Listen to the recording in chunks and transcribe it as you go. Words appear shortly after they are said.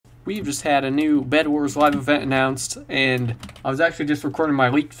we've just had a new Bedwars live event announced, and I was actually just recording my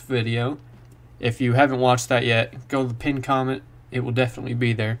leaked video. If you haven't watched that yet, go to the pinned comment. It will definitely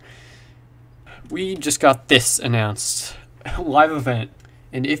be there. We just got this announced. Live event.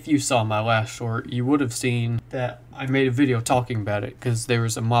 And if you saw my last short, you would have seen that I made a video talking about it, because there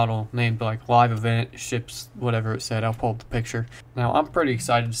was a model named like live event, ships, whatever it said. I'll pull up the picture. Now I'm pretty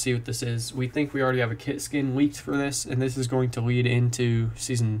excited to see what this is. We think we already have a kit skin leaked for this, and this is going to lead into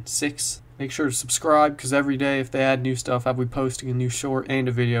season 6. Make sure to subscribe, because every day if they add new stuff, I'll be posting a new short and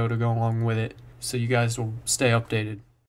a video to go along with it, so you guys will stay updated.